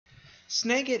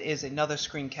Snagit is another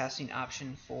screencasting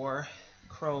option for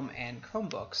Chrome and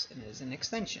Chromebooks, and it is an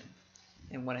extension.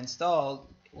 And when installed,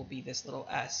 it will be this little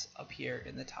S up here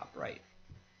in the top right.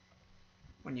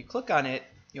 When you click on it,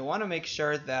 you'll want to make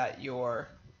sure that your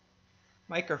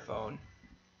microphone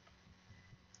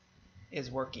is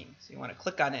working. So you want to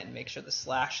click on it and make sure the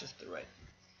slash is through it.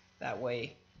 That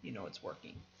way you know it's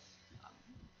working.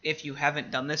 If you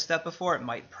haven't done this step before, it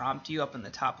might prompt you up in the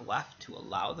top left to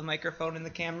allow the microphone in the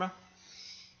camera.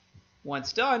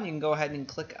 Once done, you can go ahead and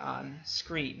click on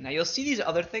screen. Now you'll see these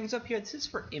other things up here. This is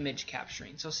for image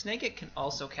capturing. So Snagit can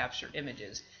also capture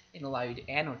images and allow you to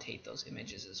annotate those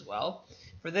images as well.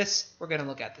 For this, we're going to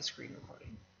look at the screen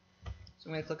recording. So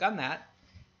I'm going to click on that.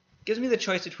 It gives me the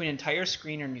choice between entire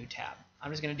screen or new tab. I'm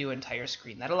just going to do entire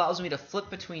screen. That allows me to flip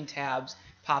between tabs,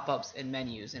 pop-ups, and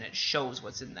menus, and it shows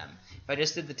what's in them. If I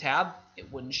just did the tab,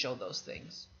 it wouldn't show those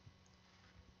things.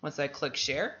 Once I click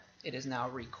share, it is now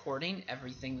recording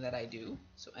everything that I do.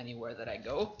 So anywhere that I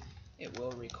go, it will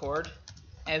record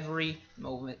every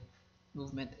movement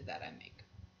that I make.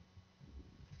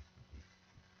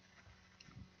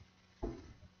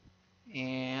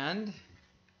 And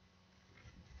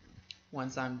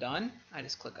once I'm done, I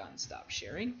just click on stop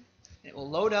sharing. It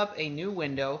will load up a new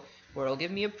window where it'll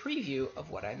give me a preview of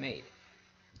what I made.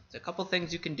 There's a couple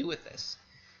things you can do with this.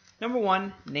 Number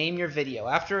one, name your video.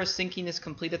 After a syncing is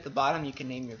complete at the bottom, you can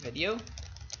name your video.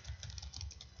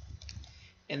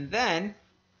 And then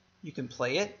you can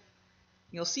play it.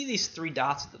 You'll see these three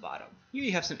dots at the bottom. Here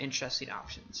you have some interesting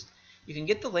options. You can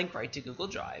get the link right to Google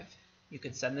Drive. You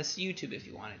could send this to YouTube if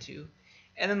you wanted to.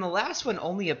 And then the last one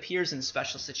only appears in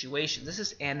special situations. This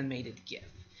is animated GIF.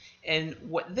 And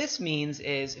what this means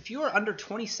is if you are under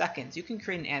 20 seconds, you can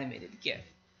create an animated GIF.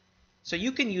 So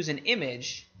you can use an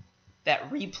image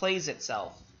that replays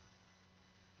itself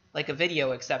like a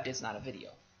video, except it's not a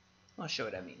video. I'll show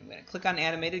what I mean. I'm going to click on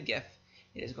animated GIF.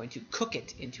 It is going to cook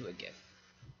it into a GIF.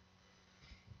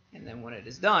 And then when it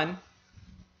is done,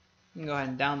 you can go ahead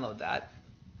and download that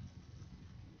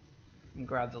and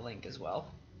grab the link as well.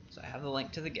 So I have the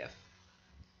link to the GIF.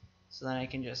 So then I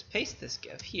can just paste this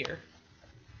GIF here.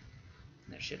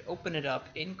 And it should open it up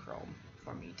in Chrome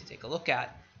for me to take a look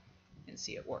at and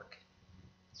see it work.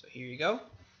 So here you go.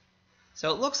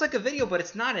 So it looks like a video, but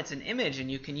it's not. It's an image, and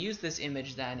you can use this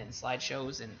image then in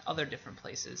slideshows and other different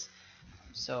places.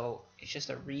 So it's just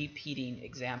a repeating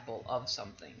example of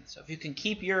something. So if you can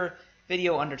keep your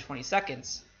video under 20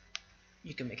 seconds,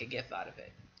 you can make a GIF out of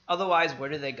it. Otherwise, where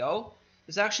do they go?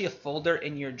 There's actually a folder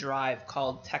in your drive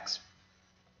called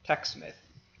TextSmith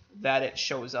that it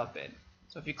shows up in.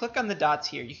 So if you click on the dots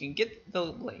here, you can get the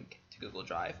link to Google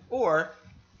Drive. Or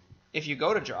if you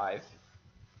go to Drive,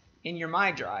 in your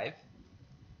My Drive,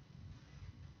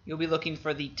 you'll be looking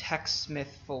for the TextSmith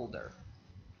folder.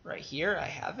 Right here, I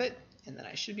have it. And then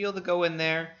I should be able to go in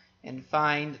there and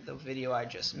find the video I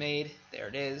just made. There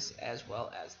it is, as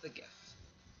well as the GIF.